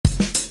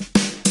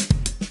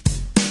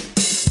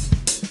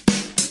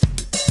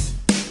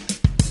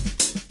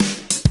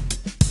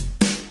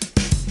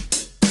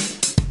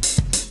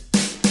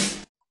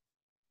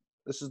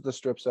This is the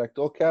Strip Sack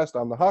Dullcast.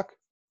 I'm the Huck.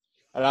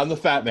 And I'm the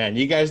Fat Man.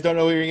 You guys don't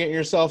know what you're getting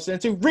yourselves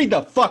into? Read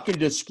the fucking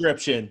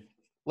description.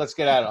 Let's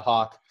get at it,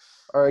 Hawk.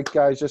 All right,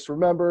 guys, just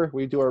remember,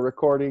 we do our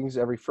recordings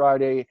every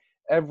Friday,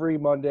 every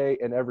Monday,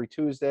 and every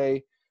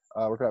Tuesday.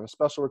 We're going to have a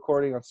special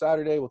recording on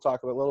Saturday. We'll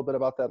talk a little bit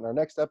about that in our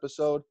next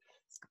episode.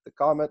 The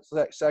comment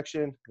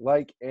section,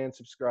 like, and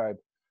subscribe.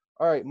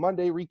 All right,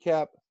 Monday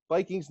recap.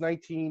 Vikings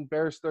 19,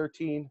 Bears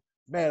 13.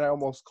 Man, I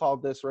almost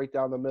called this right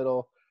down the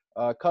middle.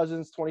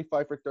 Cousins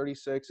 25 for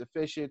 36,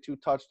 efficient, 2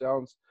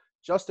 touchdowns.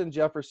 Justin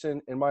Jefferson,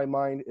 in my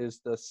mind, is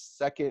the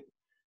second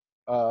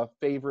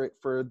favorite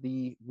for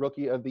the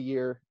Rookie of the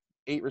Year.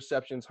 8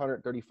 receptions,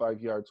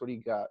 135 yards. What do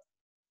you got?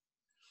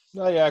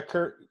 Oh,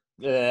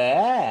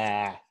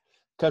 yeah,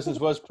 Cousins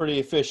was pretty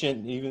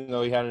efficient, even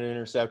though he had an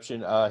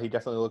interception. He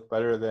definitely looked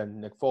better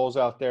than Nick Foles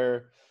out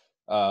there.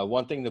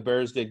 One thing the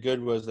Bears did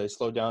good was they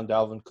slowed down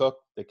Dalvin Cook.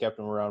 They kept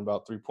him around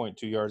about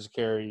 3.2 yards a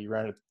carry. He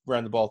ran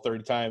the ball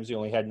 30 times. He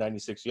only had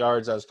 96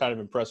 yards. I was kind of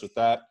impressed with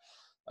that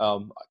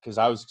because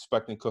I was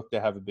expecting Cook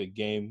to have a big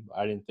game.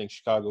 I didn't think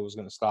Chicago was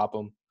going to stop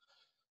him.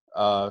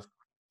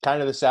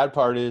 Kind of the sad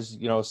part is,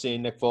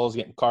 seeing Nick Foles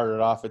getting carted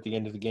off at the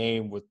end of the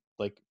game with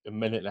like a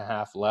minute and a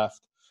half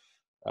left.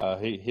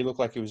 He looked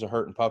like he was a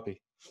hurting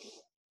puppy.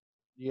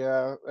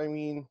 Yeah, I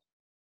mean,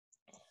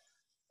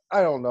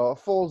 I don't know.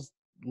 Foles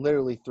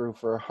literally threw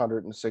for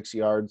 106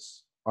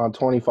 yards on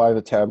 25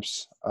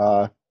 attempts.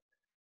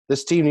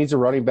 This team needs a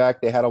running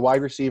back. They had a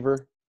wide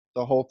receiver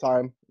the whole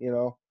time,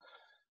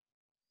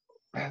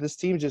 This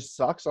team just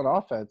sucks on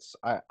offense.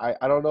 I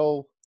don't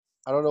know.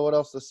 I don't know what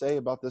else to say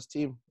about this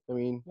team. I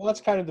mean, well,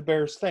 that's kind of the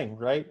Bears thing,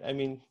 right? I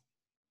mean,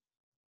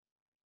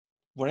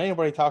 when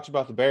anybody talks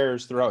about the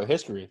Bears throughout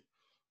history,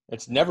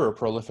 it's never a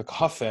prolific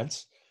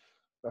offense.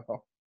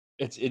 no.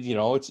 It's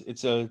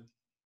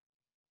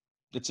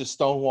a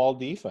stonewall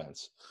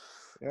defense.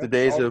 Yeah, the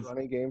days of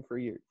running game for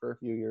a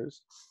few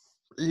years.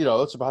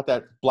 It's about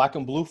that black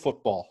and blue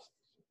football.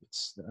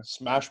 It's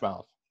smash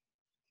mouth.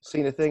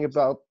 Seen a thing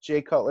about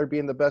Jay Cutler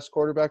being the best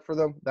quarterback for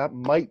them? That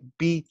might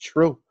be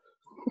true.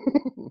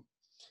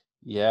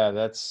 Yeah,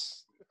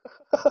 that's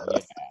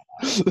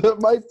that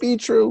might be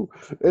true.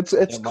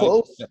 It's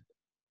close.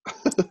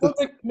 Well,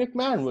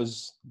 McMahon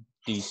was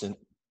decent.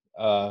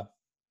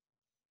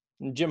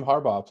 Jim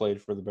Harbaugh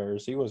played for the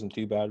Bears. He wasn't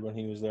too bad when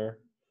he was there.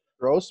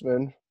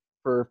 Grossman,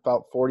 for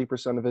about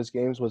 40% of his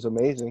games, was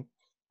amazing.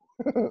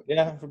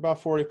 Yeah, for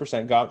about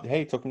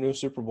 40%. Took him to a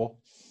Super Bowl.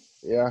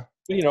 Yeah.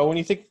 But, when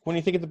you think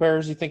of the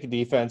Bears, you think of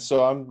defense.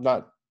 So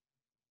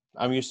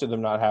I'm used to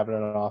them not having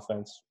an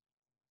offense.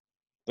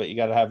 But you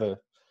gotta have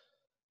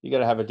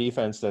a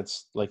defense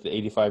that's like the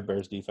 85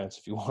 Bears defense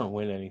if you want to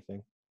win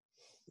anything.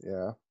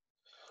 Yeah.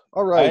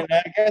 All right.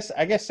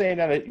 I guess saying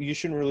that you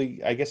shouldn't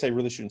really. I guess I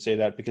really shouldn't say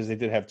that because they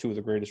did have 2 of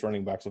the greatest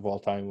running backs of all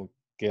time, with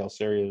Gale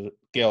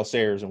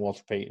Sayers and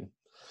Walter Payton.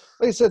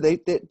 Like I said,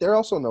 they're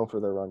also known for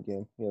their run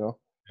game. Yeah.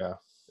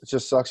 It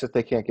just sucks that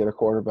they can't get a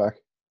quarterback.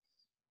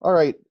 All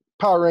right,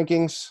 power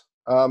rankings.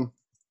 We're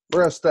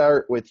gonna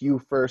start with you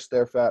first,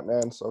 there, Fat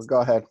Man. So go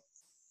ahead.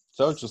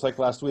 So just like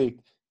last week,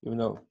 even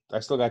though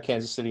I still got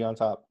Kansas City on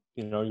top.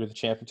 You're the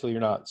champ until you're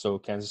not. So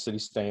Kansas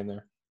City's staying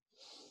there.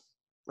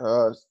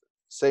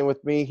 Same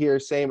with me here.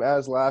 Same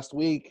as last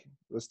week.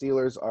 The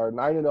Steelers are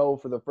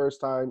 9-0 for the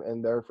first time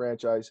in their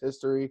franchise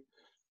history.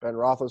 Ben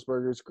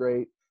Roethlisberger's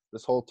great.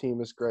 This whole team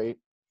is great.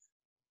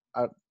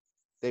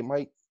 They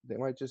might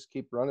just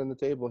keep running the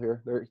table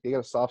here. They got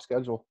a soft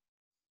schedule.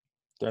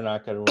 They're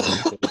not going to run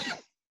the table.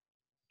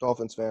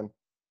 Dolphins fan.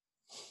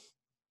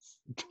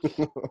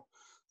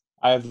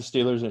 I have the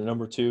Steelers at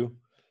number 2.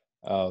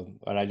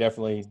 And I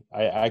definitely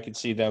I could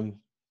see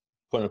them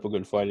putting up a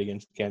good fight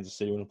against Kansas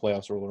City when the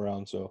playoffs roll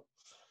around. So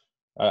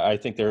I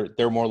think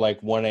they're more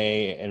like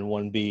 1A and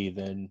 1B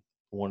than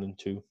 1 and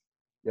 2.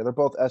 Yeah, they're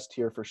both S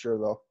tier for sure,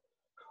 though.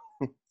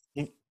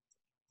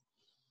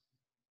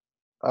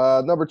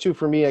 Number 2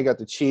 for me, I got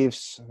the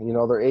Chiefs. They're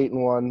 8-1.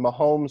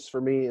 Mahomes for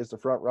me is the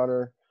front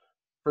runner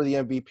for the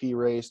MVP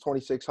race.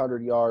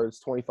 2,600 yards,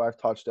 25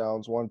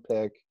 touchdowns, 1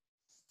 pick.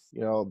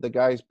 The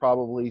guy's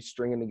probably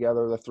stringing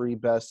together the 3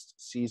 best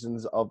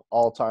seasons of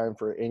all time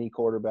for any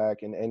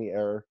quarterback in any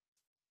era.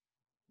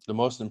 The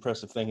most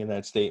impressive thing in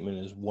that statement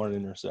is 1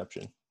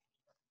 interception.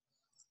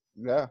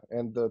 Yeah,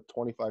 and the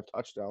 25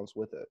 touchdowns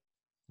with it.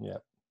 Yeah.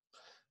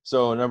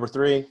 So number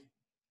 3,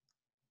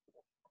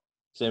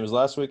 same as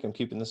last week, I'm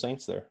keeping the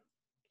Saints there.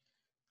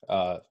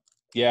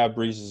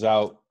 Breeze is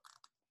out,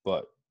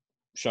 but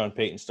Sean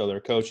Payton's still there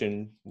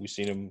coaching. We've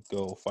seen him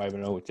go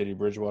 5-0 with Teddy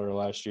Bridgewater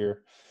last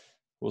year.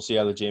 We'll see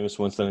how the Jameis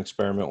Winston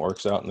experiment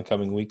works out in the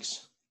coming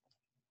weeks.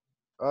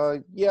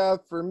 For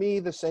me,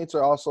 the Saints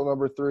are also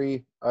number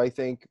 3. I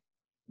think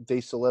they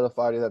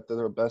solidified that they're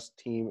the best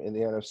team in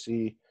the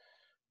NFC.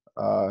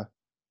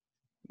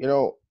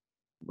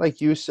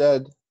 Like you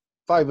said,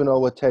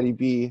 5-0 with Teddy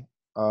B.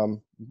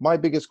 My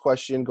biggest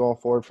question going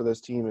forward for this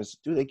team is,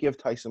 do they give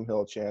Taysom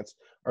Hill a chance?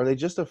 Are they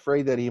just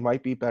afraid that he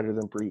might be better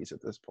than Breeze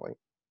at this point?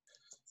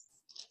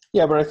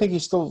 Yeah, but I think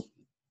he's still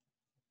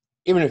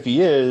 – even if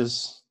he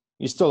is,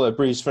 you still let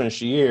Breeze finish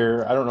the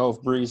year. I don't know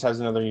if Breeze has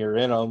another year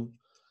in him,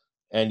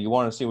 and you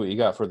want to see what you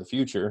got for the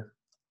future.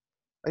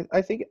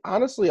 I think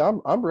honestly,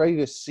 I'm ready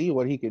to see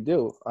what he could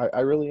do. I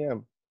really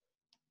am.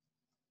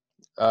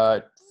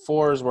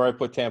 4 is where I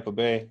put Tampa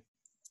Bay.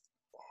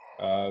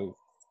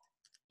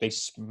 They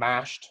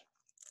smashed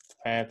the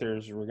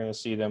Panthers. We're going to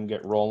see them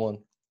get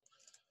rolling.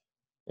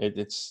 We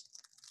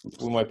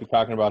might be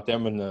talking about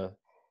them in the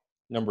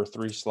number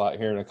 3 slot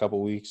here in a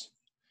couple weeks.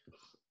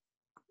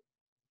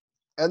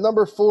 At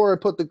number 4, I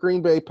put the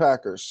Green Bay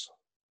Packers.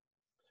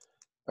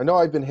 I know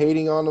I've been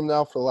hating on them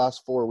now for the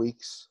last 4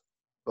 weeks,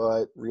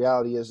 but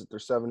reality is that they're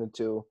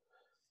 7-2.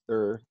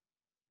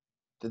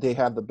 They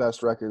have the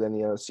best record in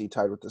the NFC,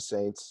 tied with the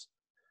Saints.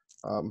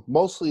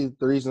 Mostly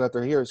the reason that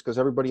they're here is because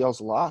everybody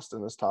else lost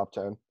in this top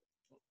 10.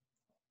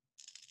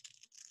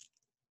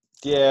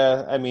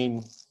 Yeah, I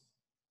mean,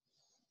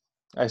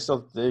 it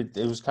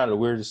was kind of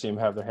weird to see them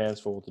have their hands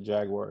full with the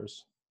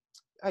Jaguars.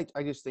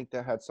 I just think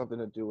that had something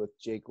to do with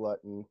Jake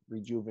Luton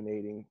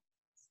rejuvenating,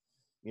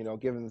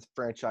 giving the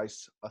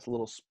franchise a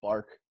little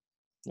spark.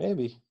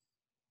 Maybe.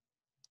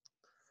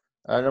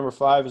 Number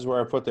 5 is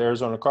where I put the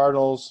Arizona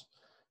Cardinals.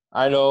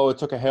 I know it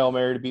took a Hail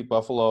Mary to beat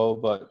Buffalo,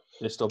 but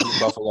they still beat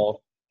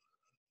Buffalo.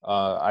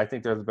 I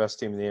think they're the best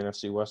team in the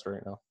NFC West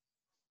right now.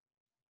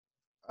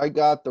 I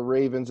got the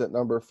Ravens at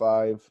number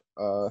 5. It's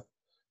a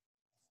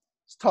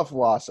tough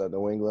loss at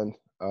New England.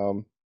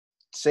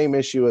 Same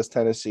issue as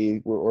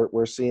Tennessee.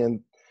 We're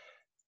seeing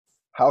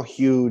how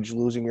huge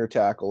losing your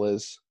tackle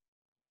is.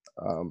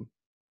 I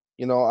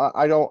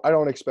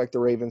don't expect the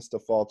Ravens to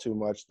fall too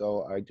much,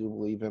 though. I do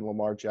believe in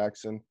Lamar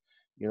Jackson.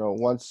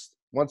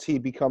 Once he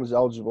becomes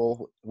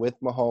eligible with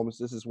Mahomes,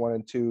 this is 1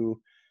 and 2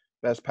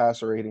 best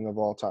passer rating of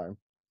all time.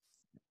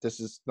 This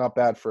is not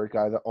bad for a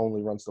guy that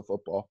only runs the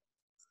football.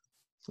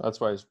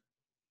 That's why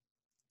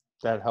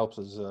that helps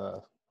his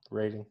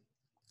rating.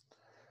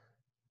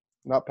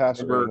 Not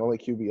passer rating, only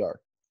QBR.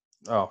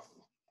 Oh.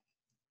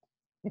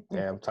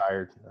 Yeah, I'm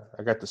tired.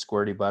 I got the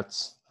squirty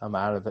butts. I'm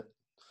out of it.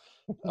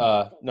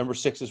 Number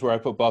 6 is where I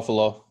put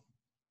Buffalo.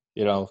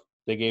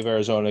 They gave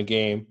Arizona a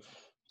game.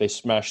 They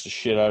smashed the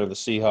shit out of the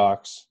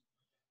Seahawks.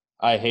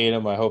 I hate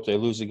them. I hope they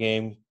lose a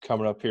game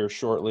coming up here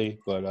shortly.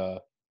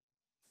 But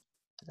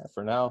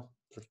for now,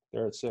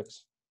 they're at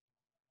 6.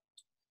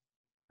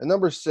 And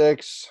number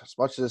 6, as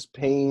much as this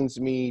pains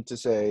me to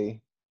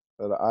say,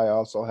 that I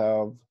also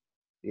have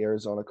the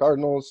Arizona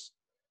Cardinals.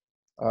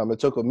 It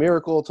took a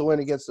miracle to win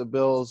against the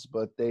Bills,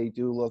 but they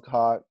do look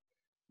hot.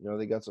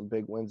 They got some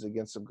big wins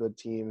against some good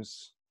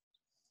teams.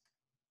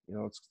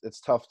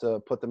 It's tough to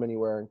put them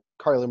anywhere.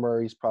 Kyler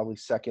Murray's probably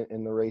second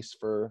in the race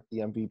for the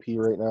MVP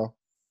right now.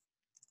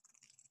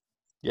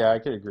 Yeah, I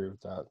could agree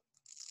with that.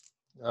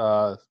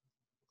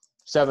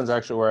 7's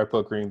actually where I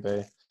put Green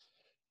Bay.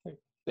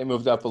 They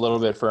moved up a little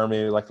bit for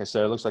me. Like I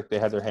said, it looks like they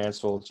had their hands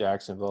full with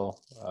Jacksonville.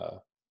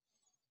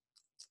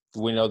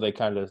 We know they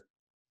kind of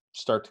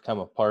start to come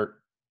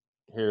apart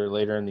here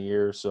later in the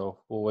year, so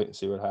we'll wait and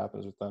see what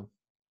happens with them.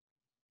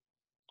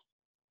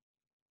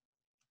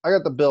 I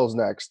got the Bills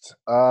next.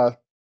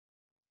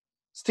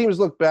 This team's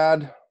looked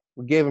bad.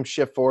 We gave them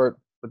shit for it,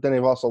 but then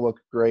they've also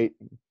looked great.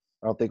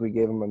 I don't think we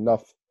gave them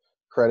enough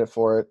credit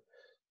for it.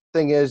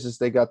 Thing is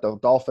they got the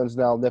Dolphins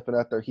now nipping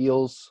at their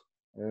heels,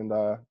 and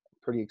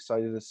pretty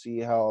excited to see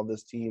how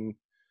this team,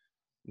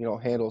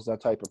 handles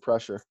that type of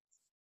pressure.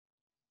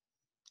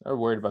 I'm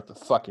worried about the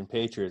fucking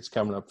Patriots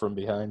coming up from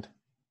behind.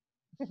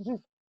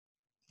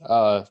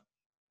 Number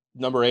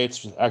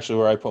 8's actually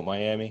where I put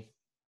Miami.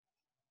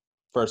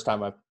 First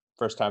time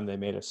they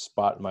made a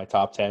spot in my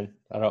top 10.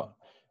 I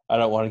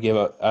don't want to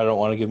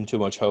give them too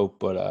much hope,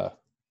 but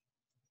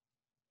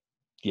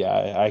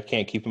yeah, I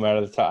can't keep them out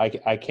of the top.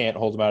 I can't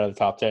hold them out of the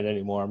top 10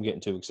 anymore. I'm getting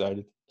too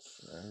excited.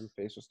 Your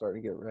face was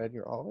starting to get red.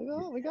 You're all like,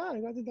 oh my God,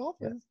 I got the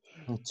Dolphins.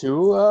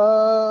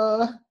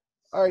 Yeah.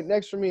 All right,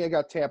 next for me, I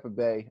got Tampa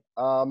Bay.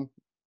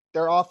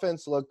 Their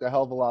offense looked a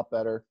hell of a lot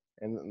better.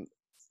 And,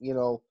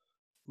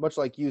 much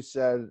like you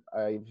said,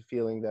 I have a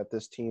feeling that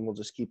this team will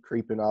just keep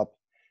creeping up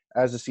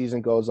as the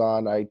season goes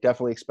on. I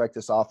definitely expect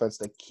this offense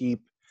to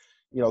keep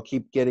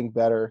getting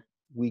better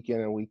week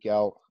in and week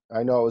out.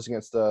 I know it was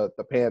against the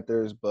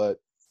Panthers, but,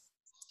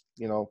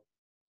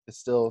 it's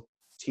still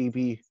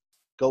TB,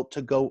 GOAT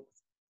to GOAT,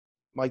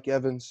 Mike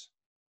Evans,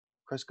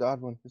 Chris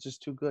Godwin. It's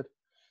just too good.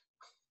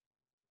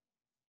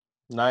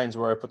 9's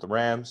where I put the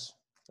Rams.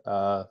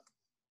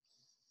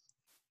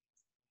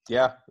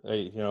 Yeah,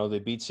 they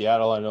beat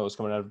Seattle. I know it was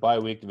coming out of a bye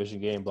week, division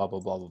game, blah, blah,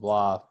 blah, blah,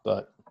 blah.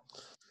 But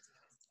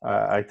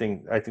I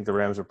think the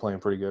Rams are playing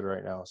pretty good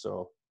right now,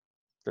 so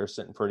they're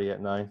sitting pretty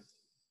at 9.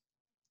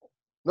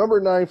 Number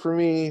 9 for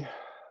me,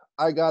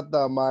 I got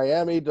the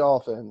Miami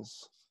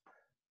Dolphins.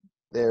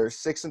 They're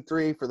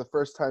 6-3 for the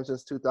first time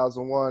since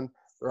 2001.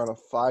 They're on a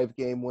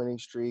 5-game winning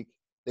streak.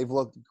 They've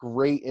looked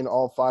great in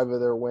all 5 of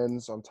their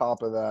wins. On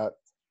top of that,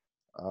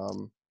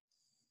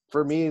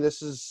 for me,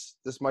 this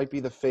might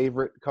be the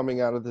favorite coming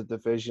out of the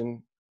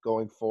division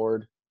going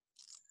forward.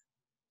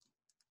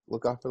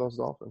 Look out for those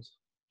Dolphins.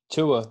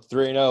 Tua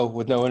 3-0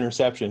 with no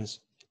interceptions.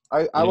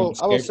 I You know, will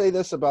I'm I will scared. say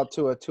this about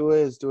Tua. Tua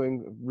is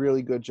doing a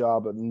really good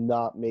job of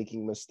not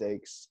making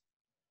mistakes.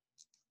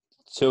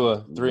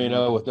 Tua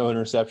 3-0 with no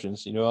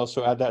interceptions. You know who else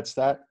who had that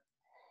stat?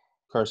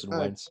 Carson Uh,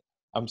 Wentz.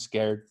 I'm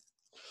scared.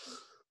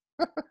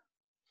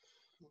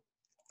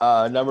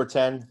 Number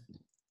 10,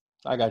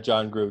 I got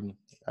John Gruden.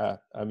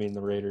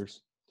 The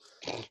Raiders.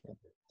 I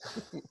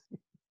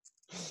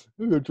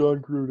got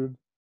John Gruden.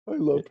 I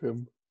love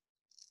him.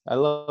 I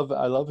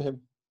love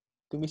him.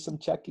 Give me some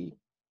Chucky.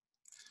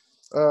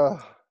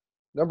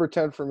 Number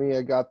 10 for me,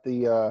 I got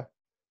the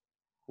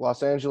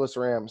Los Angeles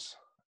Rams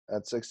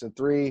at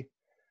 6-3.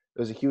 It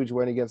was a huge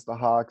win against the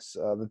Hawks.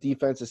 The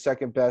defense is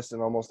second best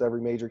in almost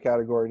every major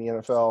category in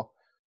the NFL.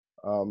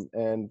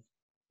 And,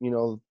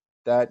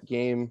 that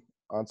game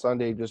on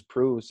Sunday just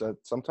proves that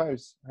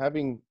sometimes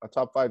having a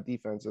top 5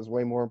 defense is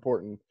way more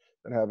important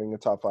than having a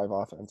top 5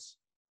 offense.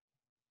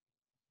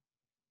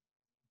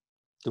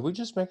 Did we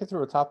just make it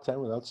through a top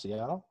 10 without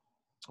Seattle?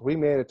 We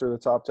made it through the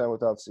top 10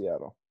 without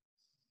Seattle.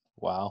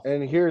 Wow.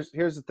 And here's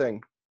the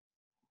thing.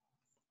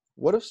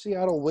 What if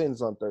Seattle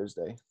wins on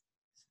Thursday?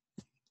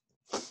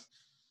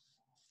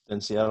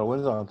 Then Seattle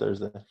wins on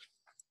Thursday.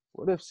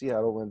 What if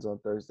Seattle wins on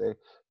Thursday?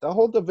 The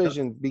whole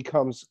division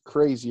becomes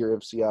crazier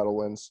if Seattle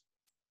wins.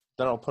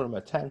 Then I'll put them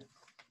at 10.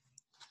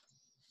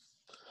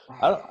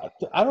 I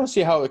don't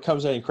see how it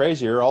becomes any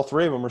crazier. All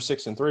three of them are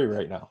 6-3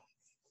 right now.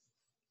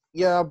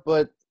 Yeah,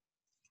 but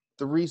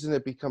the reason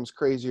it becomes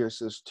crazier is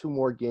there's 2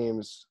 more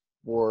games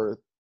for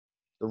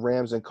the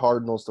Rams and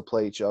Cardinals to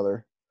play each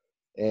other.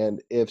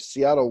 And if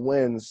Seattle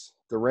wins,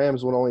 the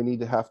Rams would only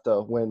need to have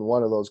to win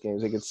one of those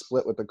games. They could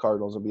split with the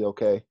Cardinals and be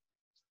okay.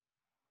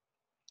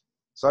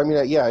 So,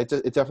 yeah, it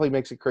definitely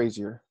makes it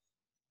crazier.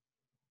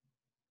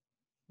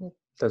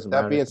 Doesn't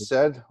That matter. being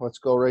said, let's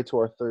go right to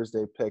our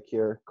Thursday pick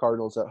here.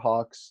 Cardinals at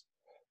Hawks.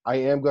 I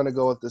am going to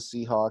go with the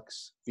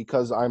Seahawks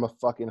because I'm a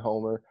fucking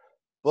homer.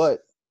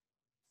 But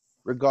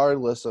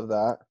regardless of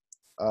that,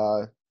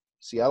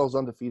 Seattle's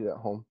undefeated at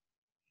home.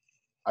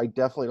 I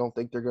definitely don't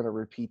think they're going to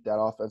repeat that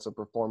offensive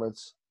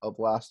performance of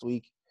last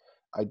week.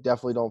 I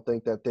definitely don't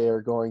think that they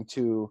are going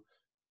to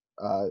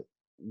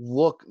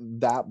look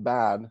that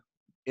bad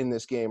in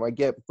this game. I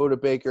get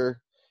Budda Baker,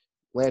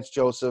 Lance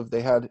Joseph.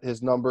 They had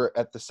his number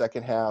at the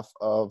second half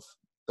of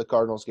the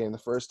Cardinals game the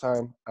first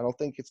time. I don't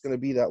think it's going to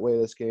be that way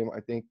this game. I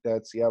think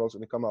that Seattle's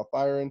going to come out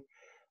firing.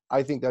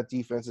 I think that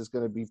defense is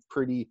going to be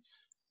pretty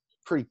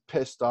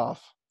pissed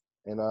off,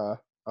 and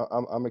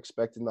I'm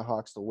expecting the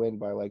Hawks to win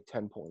by like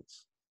 10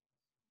 points.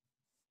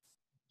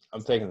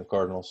 I'm taking the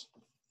Cardinals.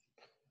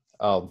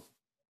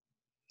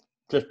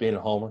 Just being a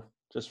homer,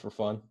 just for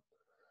fun.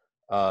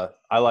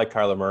 I like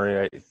Kyler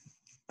Murray.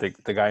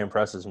 The guy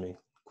impresses me.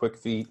 Quick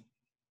feet,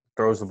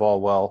 throws the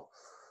ball well.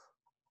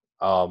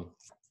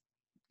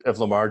 If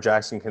Lamar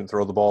Jackson can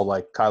throw the ball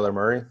like Kyler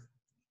Murray,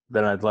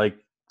 then I'd like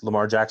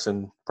Lamar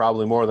Jackson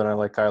probably more than I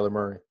like Kyler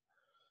Murray.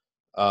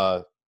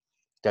 That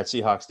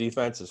Seahawks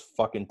defense is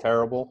fucking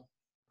terrible.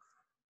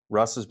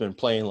 Russ has been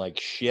playing like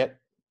shit.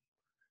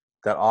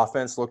 That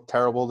offense looked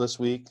terrible this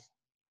week.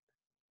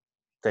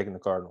 Taking the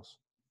Cardinals.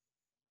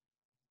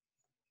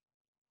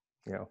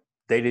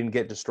 They didn't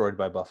get destroyed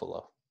by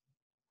Buffalo.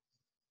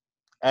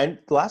 And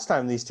last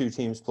time these two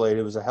teams played,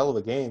 it was a hell of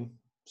a game.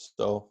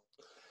 So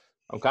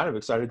I'm kind of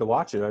excited to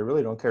watch it. I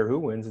really don't care who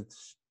wins.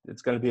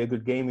 It's going to be a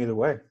good game either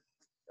way.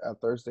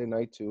 Thursday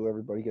night too.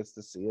 Everybody gets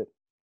to see it.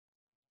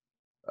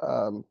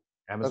 Amazon,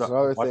 that's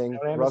another thing.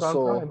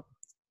 Prime.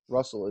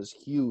 Russell is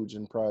huge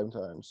in prime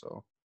time,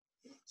 so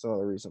that's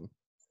another reason.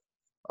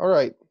 All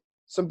right,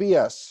 some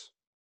BS.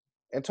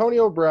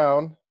 Antonio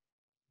Brown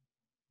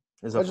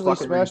allegedly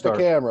smashed the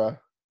camera.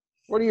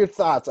 What are your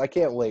thoughts? I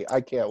can't wait.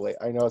 I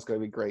know it's going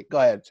to be great. Go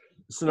ahead.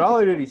 So not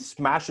only did he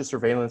smash a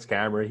surveillance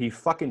camera, he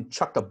fucking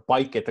chucked a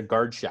bike at the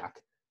guard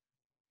shack.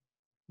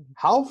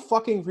 How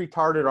fucking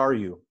retarded are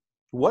you?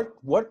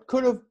 What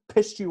could have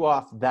pissed you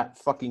off that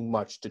fucking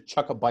much to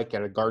chuck a bike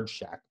at a guard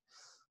shack?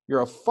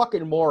 You're a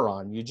fucking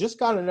moron. You just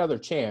got another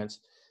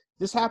chance.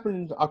 This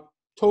happened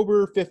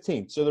October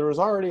 15th, so there was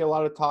already a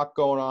lot of talk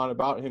going on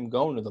about him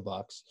going to the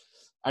Bucs,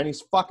 and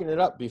he's fucking it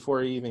up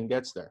before he even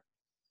gets there.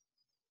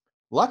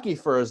 Lucky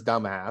for his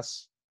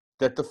dumbass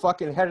that the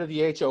fucking head of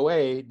the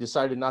HOA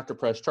decided not to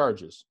press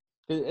charges.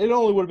 It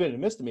only would have been a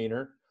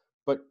misdemeanor,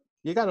 but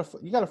you got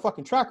a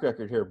fucking track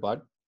record here,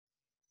 bud.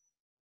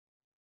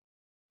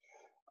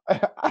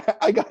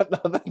 I got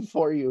nothing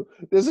for you.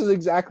 This is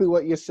exactly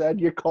what you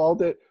said. You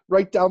called it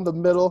right down the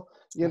middle.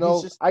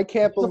 I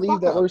can't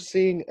believe that we're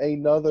seeing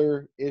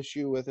another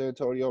issue with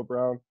Antonio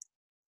Brown.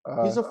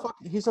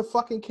 He's a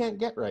fucking can't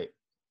get right.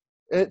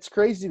 It's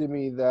crazy to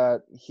me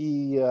that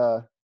he,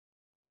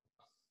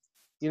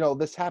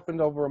 this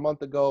happened over a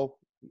month ago.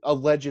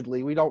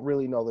 Allegedly, we don't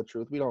really know the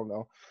truth. We don't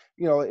know.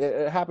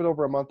 It happened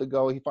over a month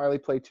ago. He finally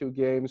played 2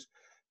 games.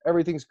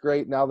 Everything's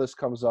great. Now this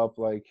comes up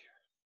like.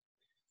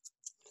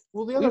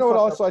 Well, what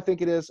also I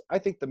think it is? I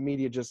think the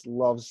media just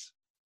loves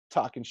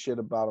talking shit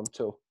about him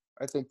too.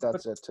 I think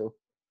that's it too.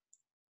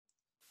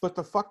 But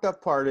the fucked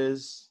up part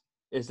is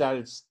that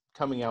it's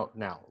coming out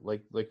now.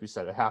 Like we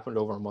said, it happened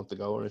over a month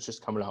ago, and it's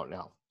just coming out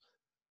now.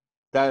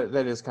 That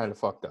is kind of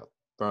fucked up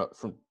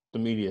from the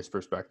media's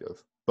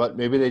perspective. But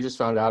maybe they just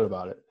found out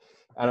about it.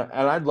 And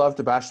I'd love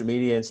to bash the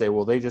media and say,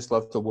 well, they just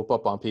love to whoop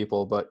up on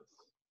people. But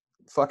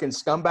fucking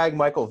scumbag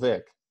Michael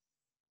Vick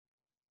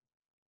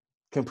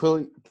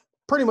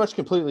pretty much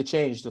completely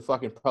changed the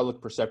fucking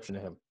public perception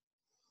of him.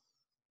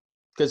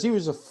 Because he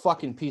was a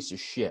fucking piece of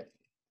shit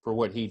for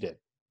what he did.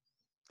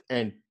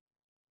 And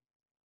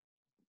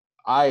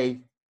I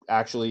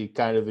actually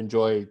kind of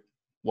enjoy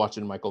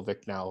watching Michael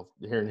Vick now,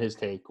 hearing his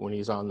take when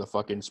he's on the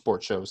fucking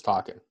sports shows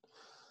talking.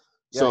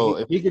 So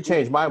if he could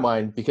change my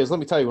mind, because let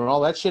me tell you, when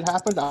all that shit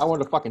happened, I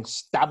wanted to fucking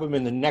stab him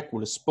in the neck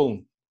with a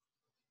spoon.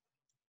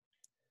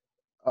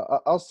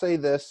 I'll say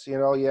this,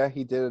 yeah,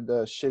 he did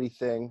a shitty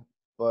thing,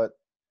 but,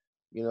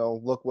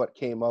 look what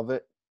came of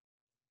it.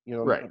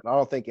 Right. I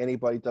don't think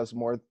anybody does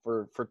more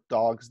for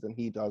dogs than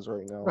he does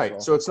right now.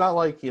 Right. So it's not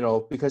like,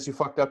 because you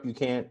fucked up, you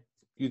can't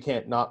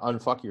not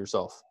unfuck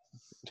yourself.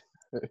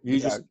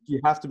 You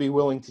have to be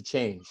willing to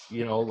change.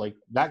 Like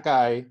that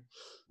guy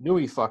knew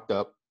he fucked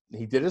up.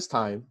 He did his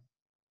time.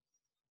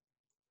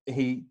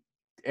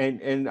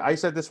 And I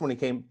said this when he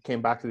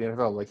came back to the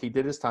NFL. Like, he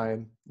did his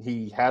time.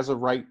 He has a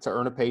right to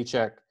earn a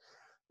paycheck.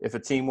 If a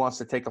team wants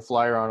to take a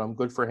flyer on him,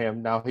 good for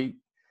him. Now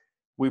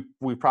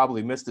we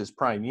probably missed his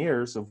prime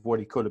years of what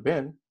he could have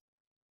been.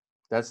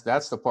 That's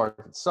the part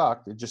that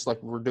sucked. It's just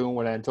like we're doing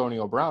with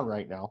Antonio Brown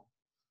right now.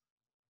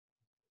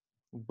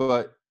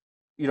 But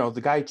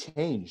the guy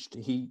changed.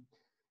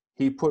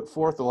 He put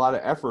forth a lot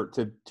of effort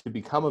to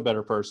become a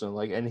better person.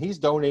 And he's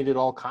donated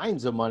all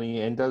kinds of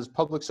money and does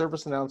public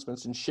service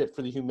announcements and shit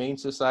for the Humane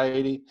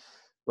Society.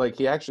 Like,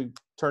 he actually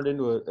turned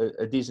into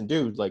a decent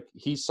dude. Like,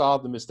 he saw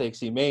the mistakes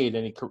he made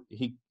and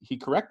he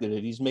corrected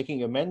it. He's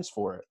making amends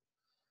for it.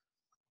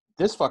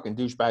 This fucking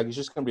douchebag is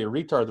just going to be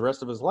a retard the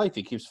rest of his life.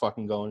 He keeps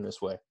fucking going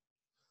this way.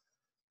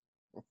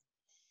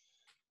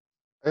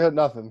 I had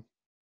nothing.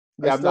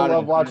 Yeah, I still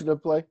love watching him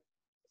play.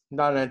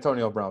 Not an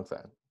Antonio Brown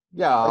fan.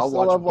 Yeah, I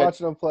still love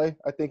watching him play.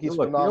 I think he's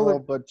phenomenal,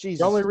 but Jesus.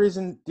 The only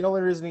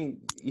reason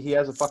he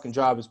has a fucking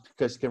job is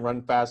because he can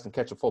run fast and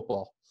catch a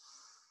football.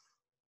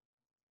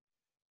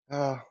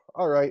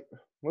 All right,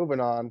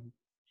 moving on.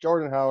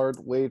 Jordan Howard,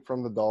 Wade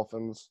from the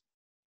Dolphins.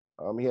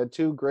 He had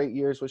 2 great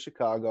years with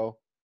Chicago.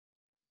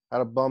 Had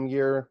a bum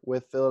year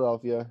with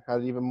Philadelphia. Had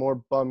an even more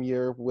bum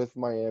year with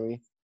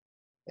Miami.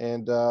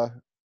 And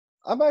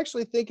I'm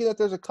actually thinking that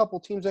there's a couple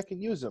teams that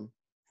could use him.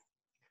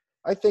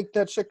 I think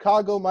that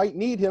Chicago might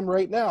need him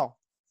right now.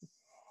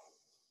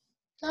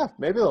 Yeah,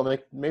 maybe they'll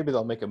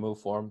make a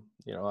move for him.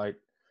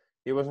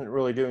 He wasn't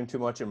really doing too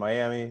much in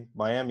Miami.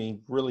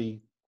 Miami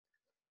really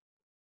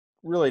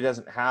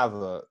doesn't have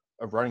a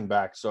running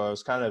back, so I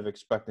was kind of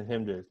expecting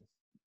him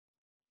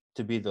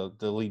to be the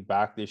lead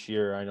back this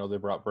year. I know they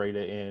brought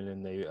Breda in,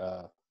 and they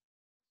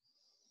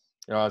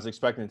I was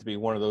expecting it to be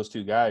one of those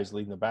 2 guys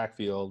leading the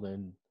backfield,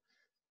 and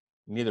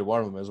neither one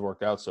of them has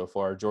worked out so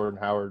far. Jordan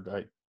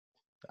Howard,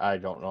 I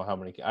don't know how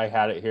many. I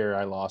had it here.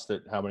 I lost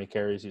it. How many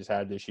carries he's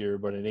had this year,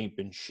 but it ain't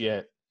been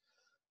shit.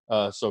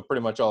 So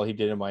pretty much all he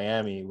did in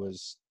Miami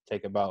was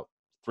take about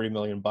 $3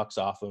 million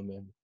off him,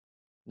 and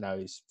now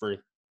he's free.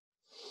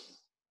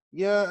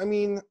 Yeah, I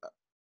mean,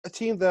 a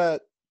team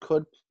that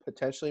could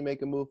potentially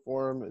make a move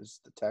for him is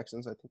the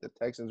Texans. I think the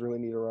Texans really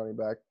need a running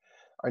back.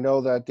 I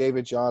know that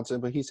David Johnson,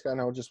 but he's kind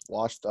of just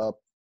washed up.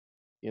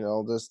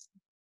 Just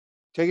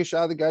take a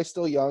shot. The guy's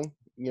still young.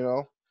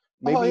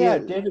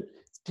 Maybe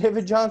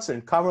David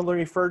Johnson, commonly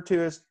referred to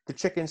as the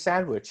chicken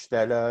sandwich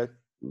that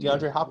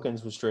DeAndre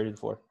Hopkins was traded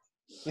for.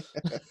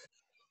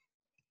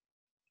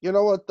 You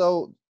know what,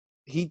 though?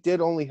 He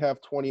did only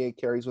have 28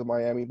 carries with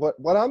Miami.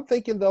 What I'm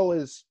thinking, though,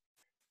 is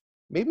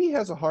maybe he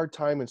has a hard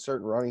time in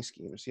certain running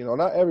schemes.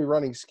 Not every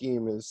running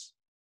scheme is,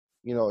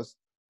 as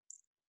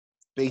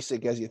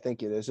basic as you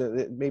think it is.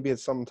 Maybe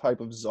it's some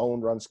type of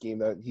zone run scheme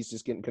that he's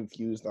just getting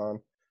confused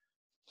on.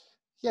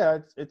 Yeah,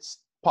 it's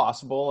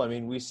possible. I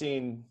mean, we've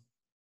seen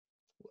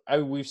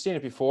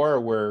it before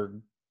where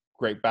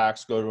good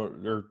backs go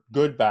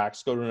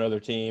to another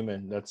team,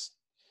 and that's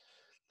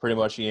pretty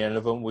much the end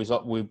of them.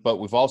 But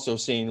we've also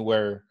seen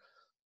where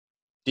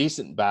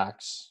decent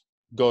backs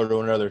go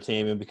to another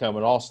team and become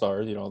an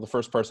all-star. The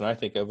first person I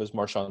think of is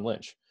Marshawn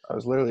Lynch. I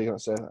was literally going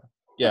to say that.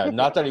 Yeah,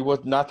 not that he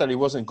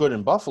wasn't good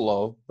in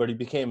Buffalo, but he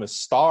became a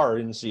star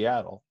in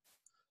Seattle.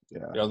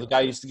 Yeah. The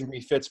guy used to give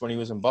me fits when he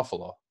was in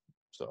Buffalo.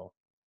 So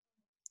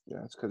yeah,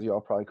 it's because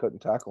y'all probably couldn't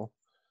tackle.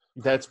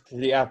 That's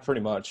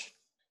pretty much.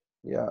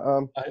 Yeah.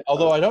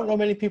 Although I don't know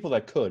many people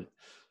that could.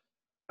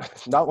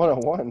 Not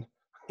 1-on-1.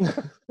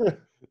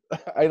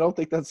 I don't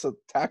think that's a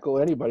tackle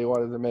anybody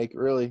wanted to make,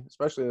 really,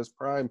 especially in his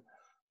prime.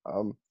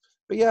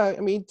 But yeah, I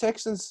mean,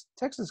 Texans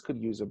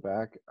could use a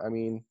back. I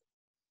mean,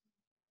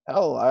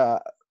 hell,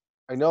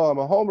 I know I'm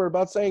a homer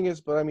about saying this,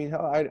 but I mean,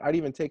 hell, I'd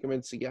even take him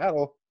in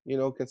Seattle.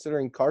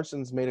 Considering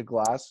Carson's made of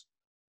glass.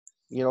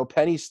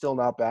 Penny's still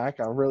not back.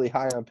 I'm really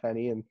high on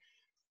Penny, and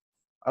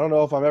I don't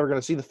know if I'm ever going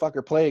to see the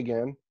fucker play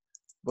again.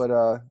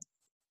 But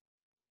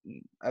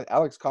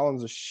Alex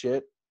Collins is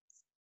shit.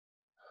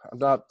 I'm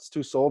not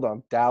too sold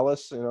on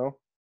Dallas,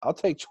 I'll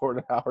take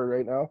Jordan Howard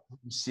right now.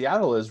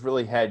 Seattle has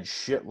really had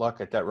shit luck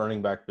at that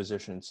running back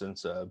position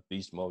since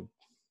beast mode.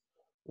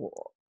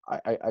 Well,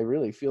 I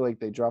really feel like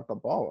they dropped the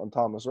ball on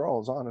Thomas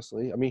Rawls,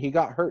 honestly. I mean, he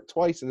got hurt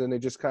twice, and then they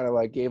just kind of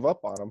like gave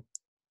up on him.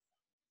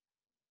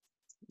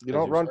 You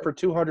don't run for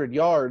 200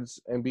 yards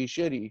and be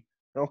shitty.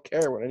 I don't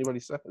care what anybody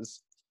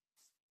says.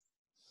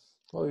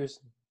 Well, he's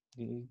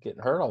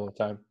getting hurt all the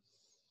time.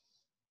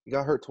 He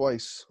got hurt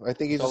twice. I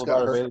think he It's just all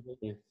got about hurt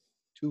availability.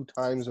 2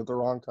 times at the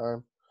wrong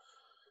time.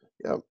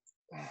 Yep.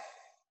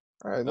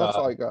 All right, that's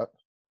all I got.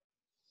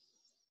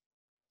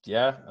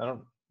 Yeah, I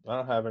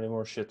don't have any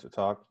more shit to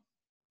talk.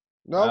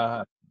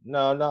 No,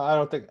 no, I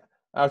don't think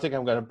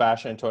I'm gonna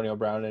bash Antonio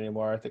Brown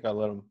anymore. I think I'll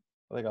let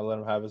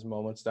him have his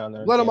moments down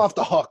there. let him off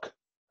the hook.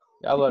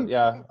 I'll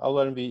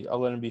let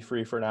him be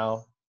free for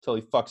now till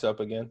he fucks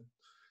up again.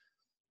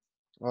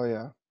 Oh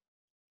yeah.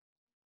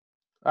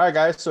 All right,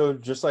 guys. So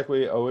just like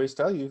we always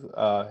tell you,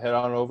 head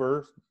on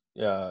over.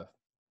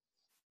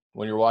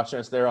 When you're watching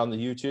us there on the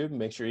YouTube,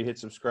 make sure you hit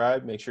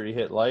subscribe. Make sure you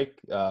hit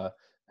like. Head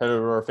over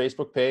to our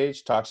Facebook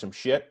page. Talk some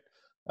shit.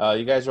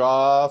 You guys are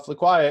awfully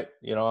quiet.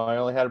 You know, I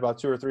only had about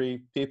 2 or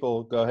 3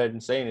 people go ahead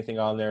and say anything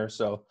on there.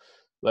 So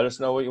let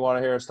us know what you want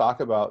to hear us talk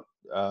about.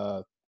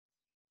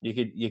 You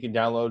can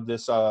download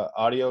this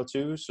audio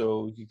too,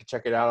 so you can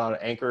check it out on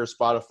Anchor,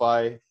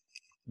 Spotify,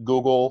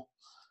 Google,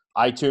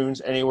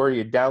 iTunes, anywhere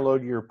you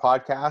download your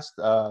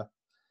podcast.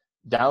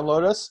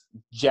 Download us,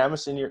 jam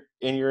us in your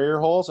ear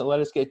holes, and let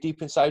us get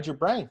deep inside your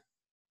brain.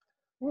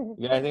 You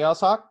got anything else,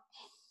 Hawk?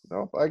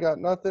 Nope, I got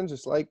nothing.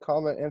 Just like,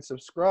 comment, and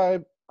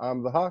subscribe.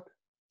 I'm the Hawk.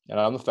 And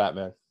I'm the Fat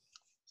Man.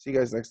 See you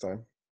guys next time.